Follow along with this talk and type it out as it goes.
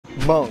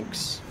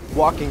Monks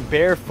walking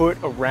barefoot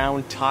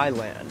around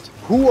Thailand.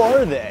 Who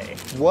are they?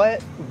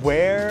 What?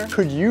 Where?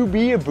 Could you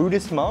be a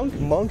Buddhist monk?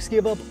 Monks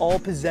give up all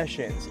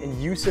possessions and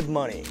use of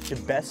money to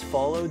best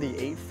follow the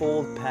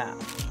Eightfold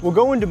Path. We'll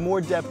go into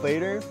more depth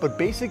later, but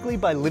basically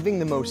by living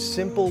the most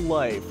simple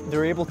life,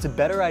 they're able to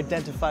better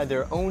identify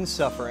their own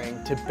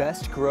suffering to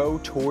best grow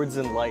towards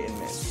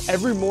enlightenment.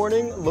 Every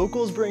morning,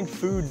 locals bring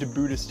food to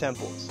Buddhist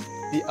temples.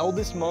 The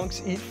eldest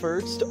monks eat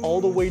first, all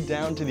the way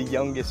down to the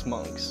youngest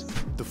monks.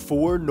 The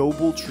Four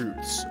Noble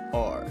Truths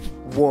are: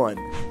 1.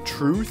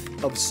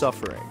 Truth of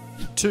suffering.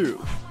 2.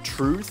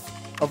 Truth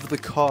of the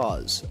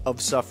cause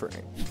of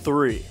suffering.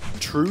 3.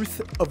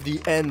 Truth of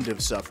the end of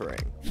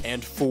suffering.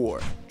 And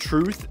 4.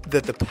 Truth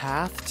that the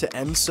path to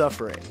end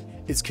suffering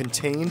is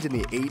contained in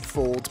the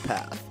Eightfold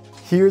Path.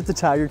 Here at the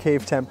Tiger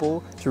Cave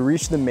Temple, to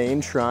reach the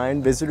main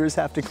shrine, visitors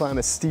have to climb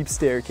a steep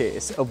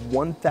staircase of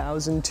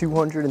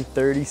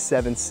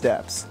 1,237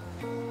 steps.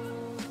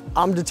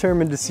 I'm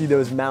determined to see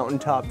those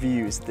mountaintop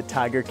views at the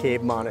Tiger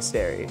Cave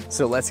Monastery,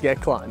 so let's get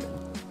climbing.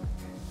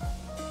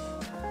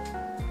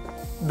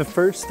 The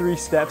first 3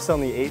 steps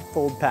on the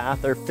Eightfold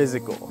Path are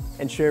physical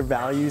and share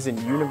values in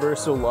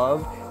universal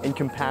love and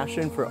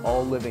compassion for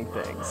all living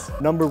things.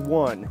 Number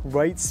 1,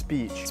 right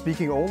speech,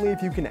 speaking only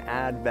if you can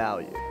add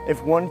value.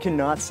 If one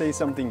cannot say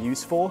something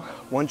useful,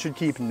 one should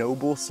keep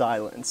noble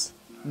silence.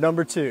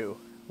 Number 2,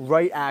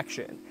 right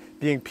action,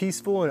 being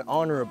peaceful and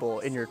honorable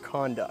in your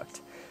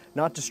conduct,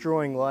 not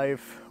destroying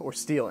life or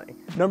stealing.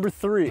 Number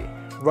 3,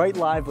 right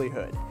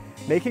livelihood,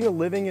 making a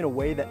living in a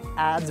way that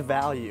adds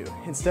value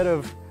instead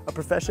of a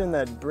profession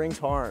that brings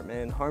harm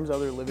and harms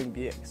other living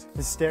beings.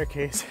 This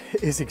staircase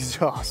is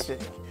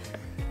exhausting.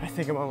 I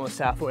think I'm almost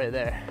halfway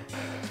there.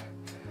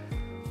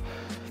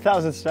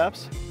 1,000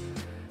 steps?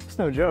 It's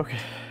no joke.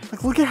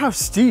 Look at how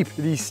steep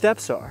these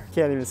steps are.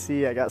 Can't even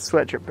see, I got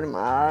sweat dripping in my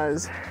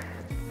eyes.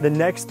 The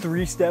next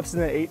 3 steps in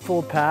the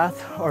Eightfold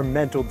Path are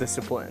mental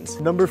disciplines.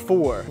 Number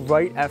 4,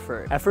 right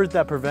effort. Effort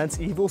that prevents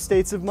evil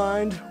states of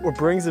mind or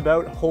brings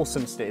about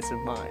wholesome states of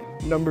mind.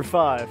 Number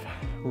 5,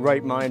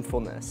 right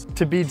mindfulness.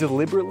 To be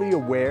deliberately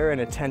aware and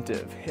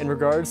attentive in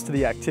regards to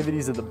the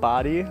activities of the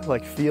body,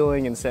 like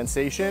feeling and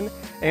sensation,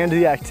 and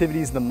the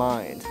activities of the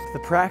mind. The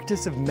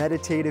practice of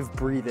meditative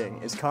breathing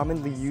is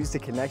commonly used to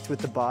connect with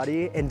the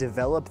body and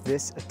develop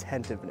this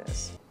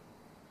attentiveness.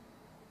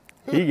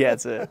 He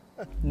gets it.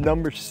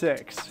 Number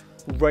 6,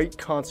 right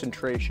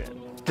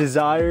concentration.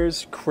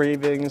 Desires,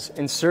 cravings,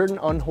 and certain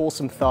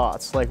unwholesome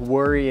thoughts like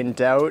worry and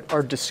doubt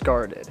are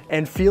discarded,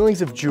 and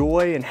feelings of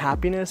joy and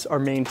happiness are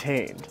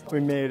maintained. We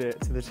made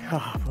it to the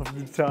top of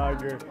the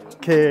Tiger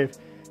Cave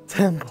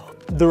Temple.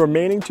 The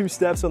remaining 2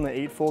 steps on the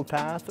Eightfold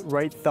Path,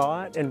 right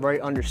thought and right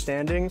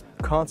understanding,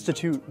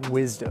 constitute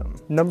wisdom.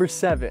 Number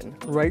 7,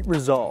 right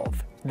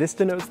resolve. This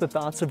denotes the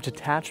thoughts of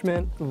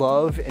detachment,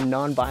 love, and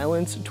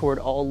nonviolence toward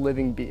all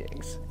living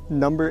beings.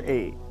 Number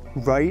 8,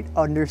 right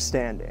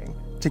understanding.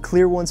 To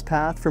clear one's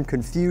path from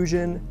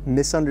confusion,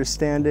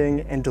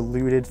 misunderstanding, and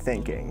deluded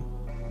thinking.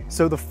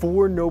 So the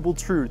 4 noble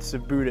truths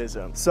of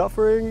Buddhism.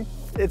 Suffering,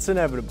 it's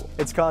inevitable.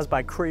 It's caused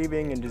by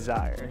craving and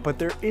desire. But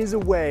there is a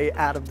way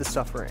out of the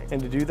suffering.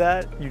 And to do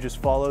that, you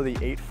just follow the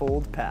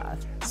Eightfold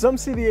Path. Some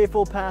see the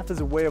Eightfold Path as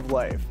a way of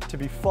life, to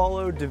be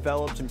followed,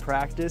 developed, and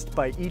practiced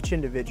by each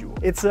individual.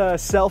 It's a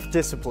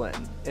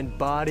self-discipline in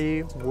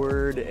body,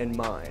 word, and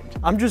mind.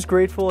 I'm just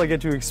grateful I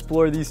get to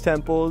explore these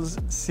temples,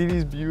 see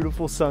these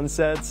beautiful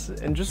sunsets,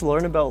 and just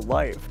learn about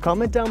life.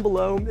 Comment down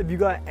below if you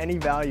got any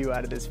value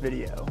out of this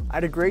video. I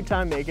had a great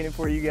time making it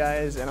for you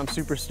guys, and I'm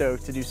super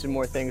stoked to do some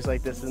more things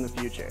like this in the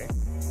future.